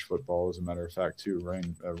Danish football, as a matter of fact, too.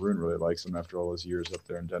 Rune really likes him after all his years up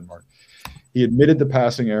there in Denmark. He admitted the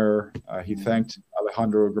passing error. He thanked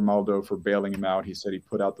Alejandro Grimaldo for bailing him out. He said he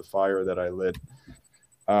put out the fire that I lit.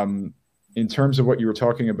 In terms of what you were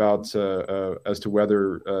talking about as to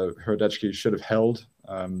whether Hradecky should have held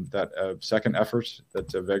that second effort that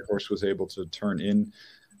Weghorst was able to turn in,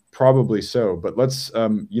 probably so. But let's,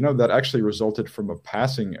 that actually resulted from a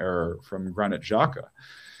passing error from Granit Xhaka.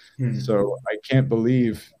 So I can't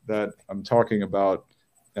believe that I'm talking about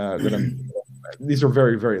these are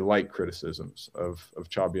very, very light criticisms of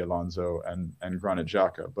Xabi Alonso and Granit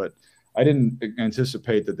Xhaka, but I didn't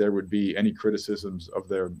anticipate that there would be any criticisms of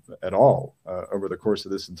them at all over the course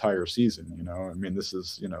of this entire season. I mean, this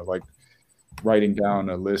is, like writing down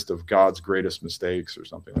a list of God's greatest mistakes or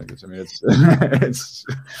something like this. I mean,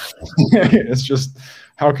 it's just,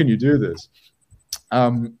 how can you do this?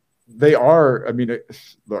 They are, I mean,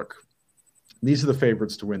 look, these are the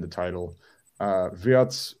favorites to win the title.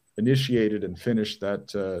 Wirtz initiated and finished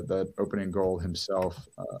that opening goal himself.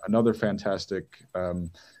 Another fantastic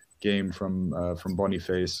game from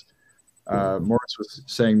Boniface. Moritz was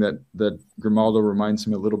saying that Grimaldo reminds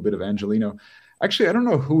him a little bit of Angelino. Actually, I don't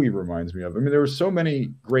know who he reminds me of. I mean, there were so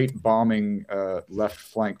many great bombing left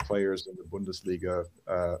flank players in the Bundesliga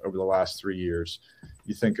over the last 3 years.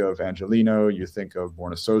 You think of Angelino, you think of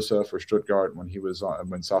Borna Sosa for Stuttgart when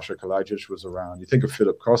Sasha Kalajic was around. You think of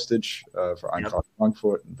Filip Kostic for Eintracht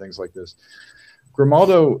Frankfurt and things like this.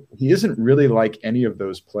 Grimaldo, he isn't really like any of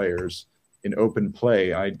those players in open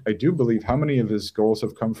play. I do believe how many of his goals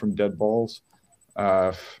have come from dead balls?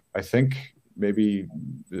 I think maybe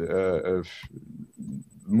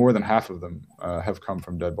more than half of them have come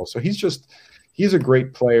from dead balls. So he's a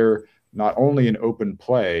great player, not only in open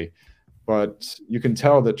play, but you can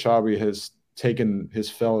tell that Xabi has taken his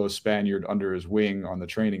fellow Spaniard under his wing on the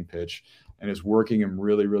training pitch and is working him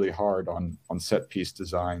really, really hard on set piece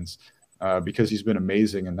designs because he's been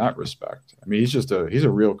amazing in that respect. I mean, he's a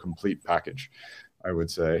real complete package, I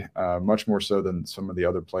would say, much more so than some of the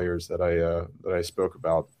other players that I spoke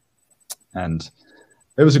about. And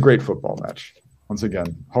it was a great football match. Once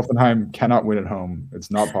again, Hoffenheim cannot win at home. It's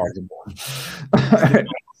not possible.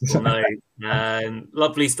 No.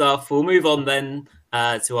 Lovely stuff. We'll move on then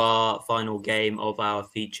to our final game of our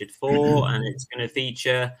featured four, and it's going to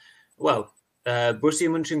feature, Borussia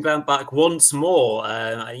Mönchengladbach once more.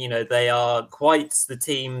 They are quite the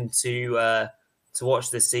team to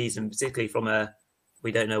watch this season, particularly from a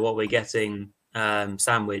we don't know what we're getting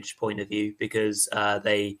sandwich point of view, because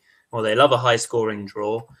they love a high scoring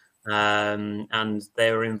draw. And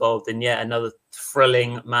they were involved in yet another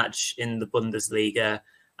thrilling match in the Bundesliga.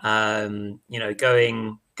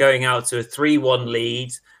 Going out to a 3-1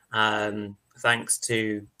 lead, thanks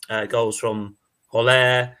to goals from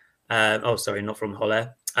Haller. Not from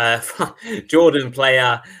Haller. Jordan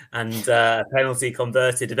Player and penalty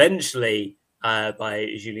converted eventually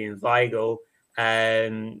by Julian Weigl.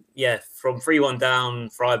 From 3-1 down,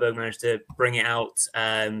 Freiburg managed to bring it out.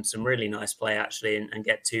 Some really nice play, actually, and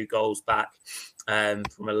get 2 goals back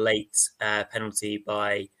from a late penalty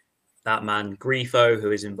by that man, Grifo, who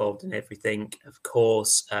is involved in everything, of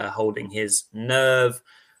course, holding his nerve.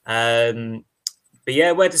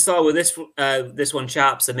 Where to start with this one,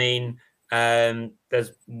 chaps? I mean,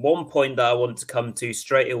 there's one point that I want to come to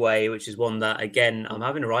straight away, which is one that, again, I'm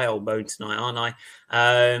having a right old bone tonight, aren't I?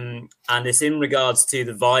 And it's in regards to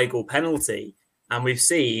the Weigl penalty. And we've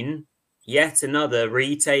seen yet another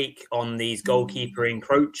retake on these goalkeeper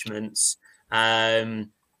encroachments.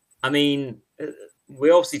 We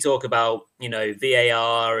obviously talk about,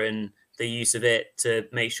 VAR and the use of it to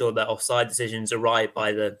make sure that offside decisions are right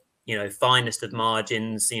by the, finest of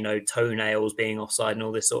margins, toenails being offside and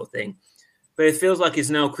all this sort of thing. But it feels like it's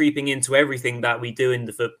now creeping into everything that we do in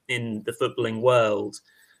the footballing world,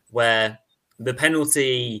 where the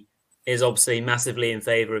penalty is obviously massively in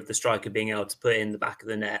favour of the striker being able to put it in the back of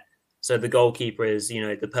the net. So the goalkeeper is,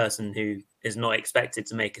 the person who is not expected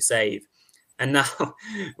to make a save. And now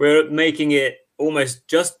we're making it almost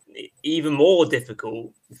just even more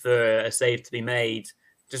difficult for a save to be made,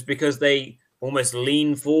 just because they almost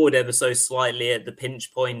lean forward ever so slightly at the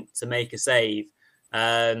pinch point to make a save.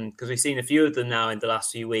 Because we've seen a few of them now in the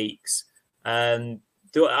last few weeks. Am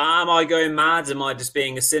I going mad? Am I just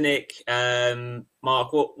being a cynic?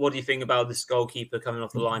 Mark, what do you think about this goalkeeper coming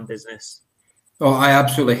off the line business? Oh, I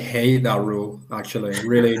absolutely hate that rule, actually,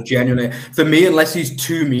 really, genuinely. For me, unless he's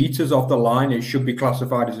 2 meters off the line, it should be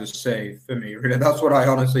classified as a save for me, really. That's what I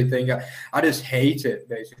honestly think. I just hate it,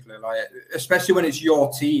 basically, especially when it's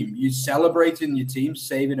your team. You're celebrating your team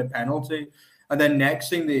saving a penalty, and then next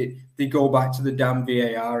thing they go back to the damn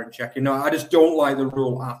VAR and check it. No, I just don't like the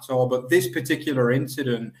rule at all. But this particular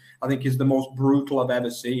incident, I think, is the most brutal I've ever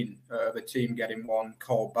seen of a team getting one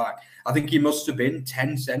called back. I think he must have been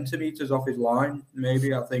 10 centimeters off his line,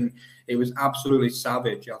 maybe. I think it was absolutely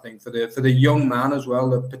savage. I think for the young man as well,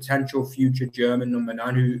 the potential future German number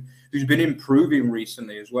 9 who's been improving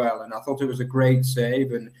recently as well. And I thought it was a great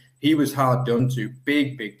save, and he was hard done to,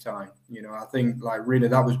 big time. You know, I think like really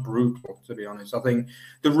that was brutal, to be honest. I think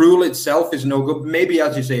the rule itself is no good. Maybe,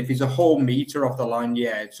 as you say, if he's a whole meter off the line,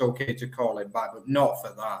 yeah, it's okay to call it back, but not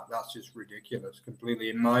for that. That's just ridiculous, completely,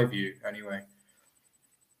 in my view, anyway.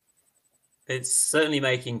 It's certainly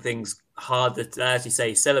making things harder to, as you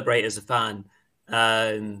say, celebrate as a fan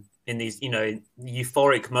in these, you know,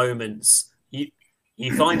 euphoric moments.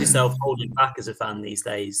 You find yourself holding back as a fan these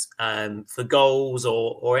days for goals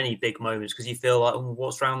or any big moments because you feel like, oh,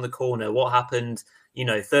 what's around the corner? What happened, you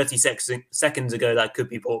know, 30 seconds ago that could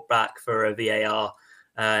be brought back for a VAR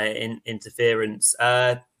interference.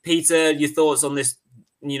 Peter, your thoughts on this,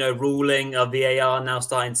 you know, ruling of VAR now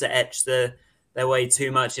starting to etch their way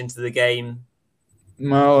too much into the game?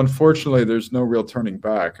 Well, unfortunately, there's no real turning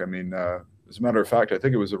back. I mean, as a matter of fact, I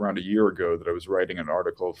think it was around a year ago that I was writing an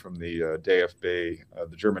article from the DFB,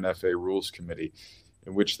 the German FA Rules Committee,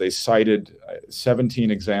 in which they cited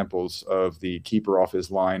 17 examples of the keeper off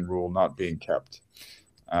his line rule not being kept.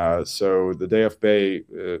 So the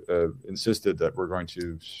DFB insisted that we're going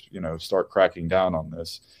to, you know, start cracking down on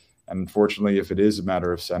this. And unfortunately, if it is a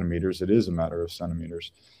matter of centimeters, it is a matter of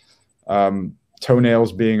centimeters.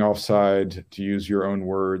 Toenails being offside, to use your own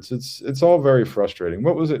words, it's all very frustrating.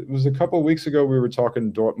 What was it? It was a couple of weeks ago we were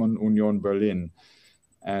talking Dortmund, Union Berlin,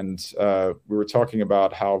 and we were talking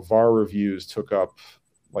about how VAR reviews took up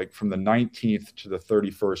like from the 19th to the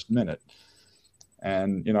 31st minute.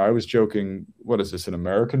 And, you know, I was joking, what is this, an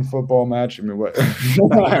American football match? I mean, what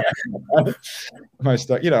my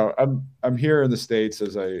stuff, you know, I'm here in the States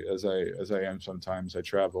as I am sometimes. I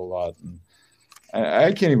travel a lot, and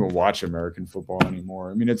I can't even watch American football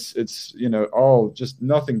anymore. I mean, it's you know, all just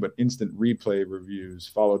nothing but instant replay reviews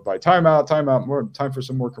followed by timeout, more time for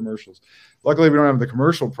some more commercials. Luckily, we don't have the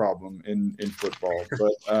commercial problem in football,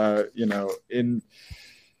 but you know,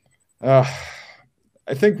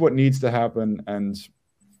 I think what needs to happen, and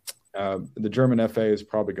the German FA is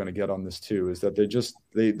probably going to get on this too, is that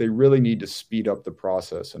they really need to speed up the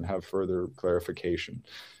process and have further clarification.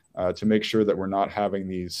 To make sure that we're not having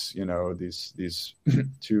these, you know, these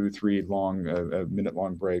 2-3 long minute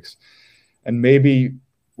long breaks. And maybe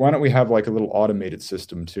why don't we have like a little automated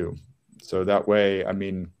system too? So that way, I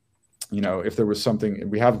mean, you know, if there was something,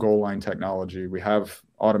 we have goal line technology, we have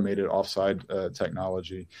automated offside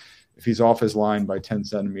technology. If he's off his line by 10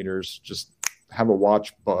 centimeters, just have a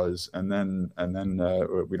watch buzz, and then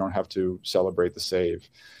we don't have to celebrate the save.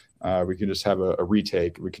 We can just have a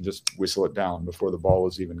retake. We can just whistle it down before the ball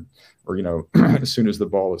is even, or, you know, as soon as the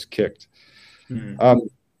ball is kicked. You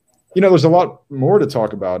know, there's a lot more to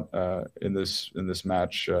talk about in this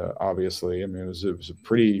match. Obviously, I mean, it was a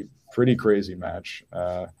pretty crazy match.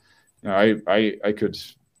 You know, I could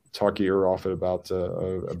talk your ear off about it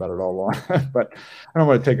all long, but I don't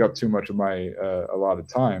want to take up too much of my allotted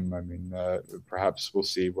time. I mean, perhaps we'll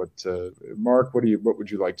see what Mark. What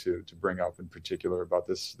would you like to bring up in particular about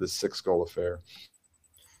this 6-goal affair?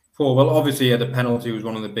 Well, obviously, yeah, the penalty was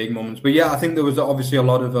one of the big moments, but yeah, I think there was obviously a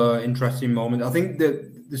lot of interesting moments. I think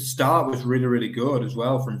that the start was really good as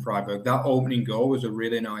well from Freiburg. That opening goal was a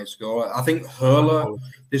really nice goal. I think Hurler,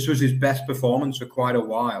 this was his best performance for quite a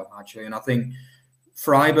while, actually, and I think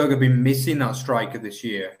Freiburg have been missing that striker this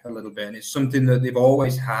year a little bit, and it's something that they've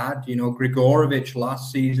always had. You know, Grigorovic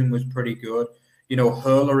last season was pretty good. You know,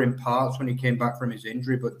 Hurler in parts when he came back from his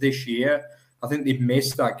injury, but this year, I think they've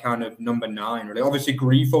missed that kind of number 9, really. Obviously,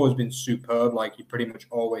 Grifo has been superb, like he pretty much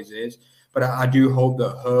always is, but I do hope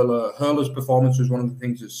that Hurler's performance was one of the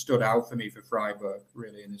things that stood out for me for Freiburg,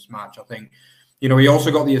 really, in this match. I think, you know, he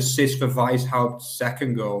also got the assist for Weishaupt's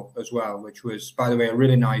second goal as well, which was, by the way, a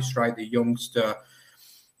really nice strike. The youngster.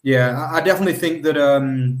 Yeah, I definitely think that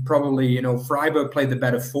probably, you know, Freiburg played the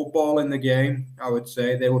better football in the game, I would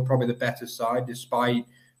say. They were probably the better side, despite,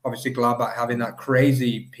 obviously, Gladbach having that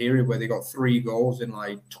crazy period where they got 3 goals in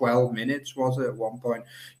like 12 minutes, was it, at one point?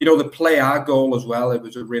 You know, the Play-A goal as well, it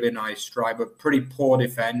was a really nice strike, but pretty poor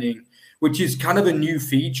defending, which is kind of a new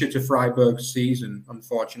feature to Freiburg's season,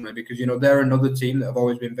 unfortunately, because, you know, they're another team that have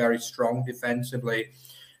always been very strong defensively.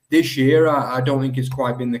 This year, I don't think it's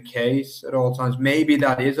quite been the case at all times. Maybe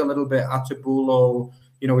that is a little bit Atabulo.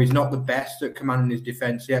 You know, he's not the best at commanding his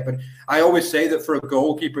defense yet. But I always say that for a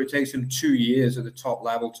goalkeeper, it takes him 2 years at the top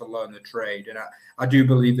level to learn the trade. And I do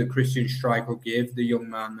believe that Christian Streich will give the young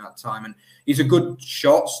man that time. And he's a good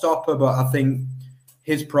shot stopper, but I think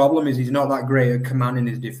his problem is he's not that great at commanding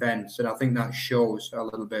his defense. And I think that shows a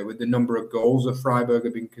little bit with the number of goals that Freiburg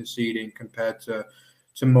have been conceding compared to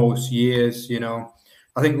most years, you know.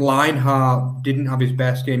 I think Linehardt didn't have his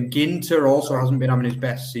best game. Ginter also hasn't been having his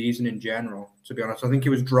best season in general, to be honest. I think he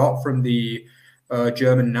was dropped from the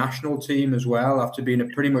German national team as well, after being a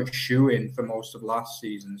pretty much shoe-in for most of last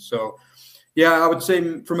season. So, yeah, I would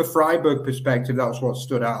say from a Freiburg perspective, that's what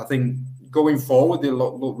stood out. I think going forward, they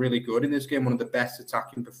look really good in this game. One of the best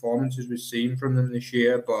attacking performances we've seen from them this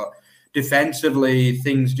year. But defensively,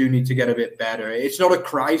 things do need to get a bit better. It's not a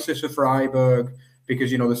crisis for Freiburg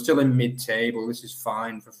because, they're still in mid-table. This is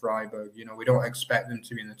fine for Freiburg. We don't expect them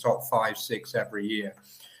to be in the top 5, 6 every year.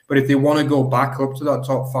 But if they want to go back up to that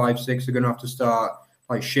top 5, 6, they're going to have to start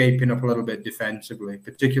shaping up a little bit defensively,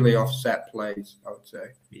 particularly off set plays, I would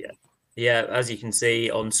say. Yeah, as you can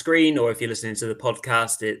see on screen, or if you're listening to the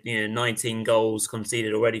podcast, 19 goals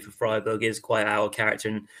conceded already for Freiburg is quite our character.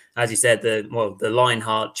 And as you said, the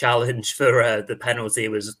Lienhardt challenge for the penalty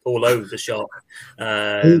was all over the shop.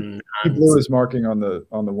 He blew his marking on the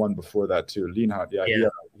one before that too. Lienhardt, he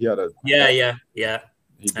had a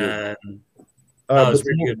He did. That was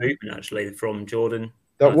really good movement actually from Jordan.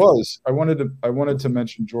 That was. I wanted to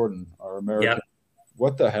mention Jordan, our American. Yeah.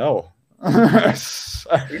 What the hell?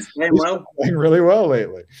 He's playing well. Playing really well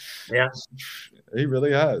lately. Yeah, he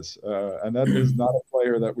really has, and that is not a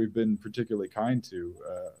player that we've been particularly kind to,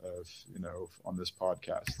 on this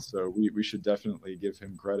podcast. So we should definitely give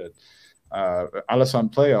him credit.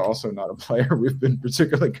 Alassane Playa, also not a player we've been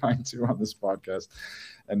particularly kind to on this podcast,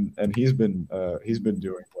 and he's been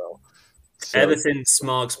doing well. So, ever since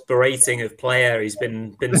Mark's berating of Player, he's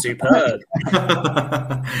been superb.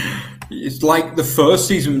 It's like the first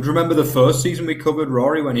season. Do you remember the first season we covered,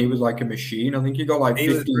 Rory, when he was like a machine? I think he got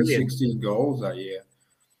 15, 16 goals that year.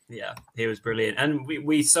 Yeah, he was brilliant. And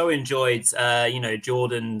we so enjoyed,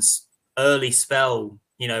 Jordan's early spell,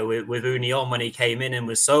 with Union when he came in and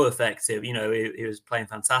was so effective. He was playing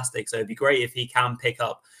fantastic. So it'd be great if he can pick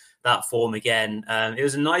up that form again. It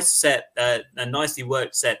was a nice a nicely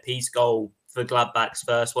worked set piece goal for Gladbach's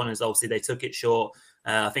first one. Is obviously they took it short.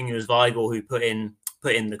 I think it was Weigl who put in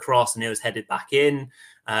the cross and it was headed back in.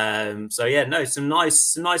 Some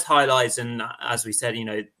nice highlights, and as we said,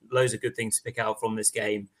 loads of good things to pick out from this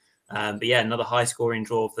game. Another high scoring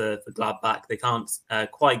draw for Gladbach. They can't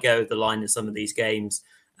quite go over the line in some of these games.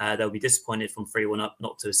 They'll be disappointed from 3-1 up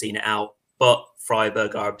not to have seen it out. But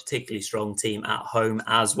Freiburg are a particularly strong team at home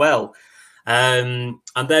as well.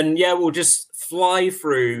 We'll just fly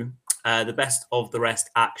through the best of the rest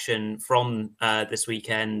action from this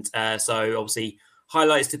weekend. So obviously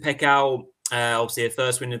highlights to pick out. Obviously a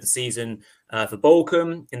first win of the season for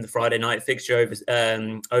Bochum in the Friday night fixture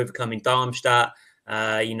overcoming Darmstadt.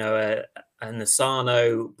 A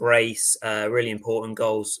Nasano brace, really important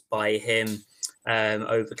goals by him.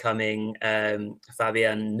 Overcoming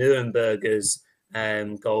Fabian Nürnberger's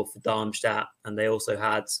goal for Darmstadt, and they also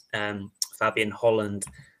had Fabian Holland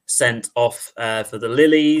sent off for the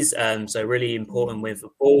Lilies. So really important win for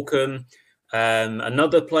Bochum.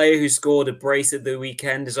 Another player who scored a brace at the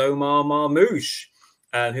weekend is Omar Marmoush,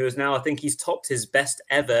 who is now, I think he's topped his best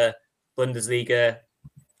ever Bundesliga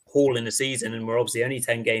haul in a season, and we're obviously only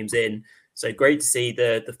 10 games in. So great to see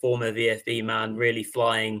the former VfB man really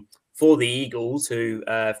flying for the Eagles, who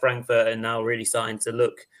Frankfurt are now really starting to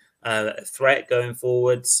look a threat going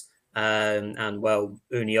forwards.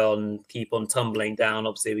 Union keep on tumbling down.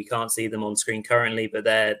 Obviously, we can't see them on screen currently, but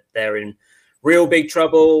they're in real big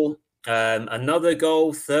trouble. Another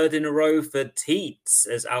goal, third in a row for Tietz,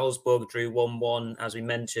 as Augsburg drew 1-1, as we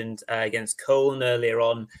mentioned, against Köln earlier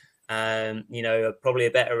on. Probably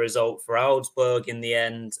a better result for Augsburg in the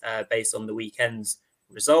end, based on the weekend's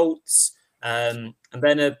results. And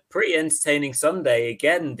then a pretty entertaining Sunday.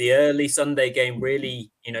 Again, the early Sunday game really,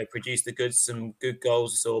 produced some good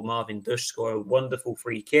goals. We saw Marvin Dush score a wonderful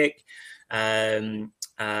free kick. And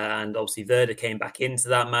obviously Werder came back into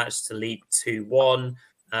that match to lead 2-1.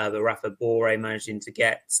 But Rafa Borre managing to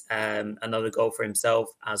get another goal for himself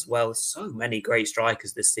as well. So many great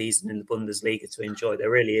strikers this season in the Bundesliga to enjoy. There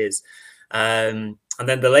really is. And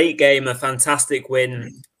then the late game, a fantastic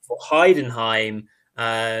win for Heidenheim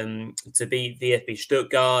to beat VfB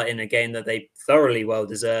Stuttgart in a game that they thoroughly well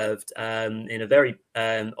deserved. In a very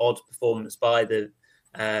odd performance by the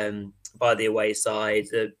away side,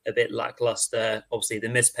 a bit lackluster. Obviously, the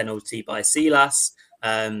missed penalty by Silas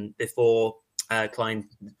before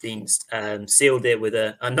Kleindienst sealed it with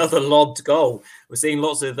another lobbed goal. We're seeing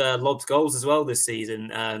lots of lobbed goals as well this season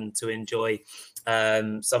to enjoy.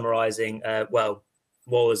 Summarising, what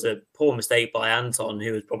was a poor mistake by Anton,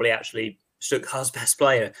 who was probably actually Stuttgart's best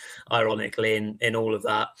player, ironically, in all of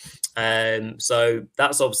that. So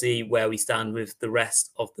that's obviously where we stand with the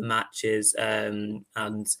rest of the matches. And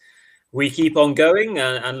we keep on going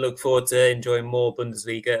and look forward to enjoying more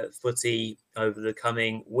Bundesliga footy over the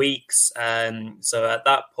coming weeks. So at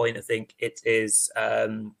that point, I think it is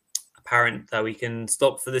apparent that we can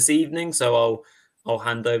stop for this evening. So I'll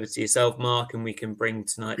hand over to yourself, Mark, and we can bring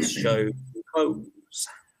tonight's show to a close.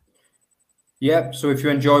 Yep. So if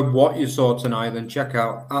you enjoyed what you saw tonight, then check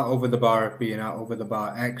out at Over the Bar being at Over the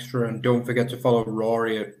Bar Extra, and don't forget to follow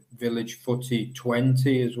Rory at Village Footy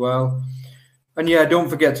 20 as well. And yeah, don't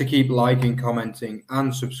forget to keep liking, commenting,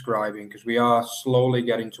 and subscribing, because we are slowly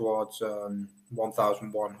getting towards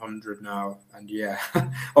 1,100 now. And yeah,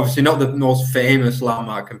 obviously not the most famous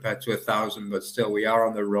landmark compared to 1,000, but still we are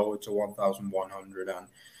on the road to 1,100. And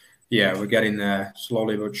yeah, we're getting there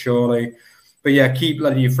slowly but surely. But yeah, keep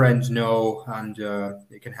letting your friends know, and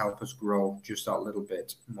it can help us grow just that little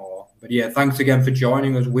bit more. But yeah, thanks again for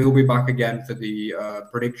joining us. We'll be back again for the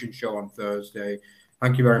prediction show on Thursday.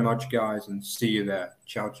 Thank you very much, guys, and see you there.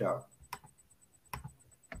 Ciao, ciao.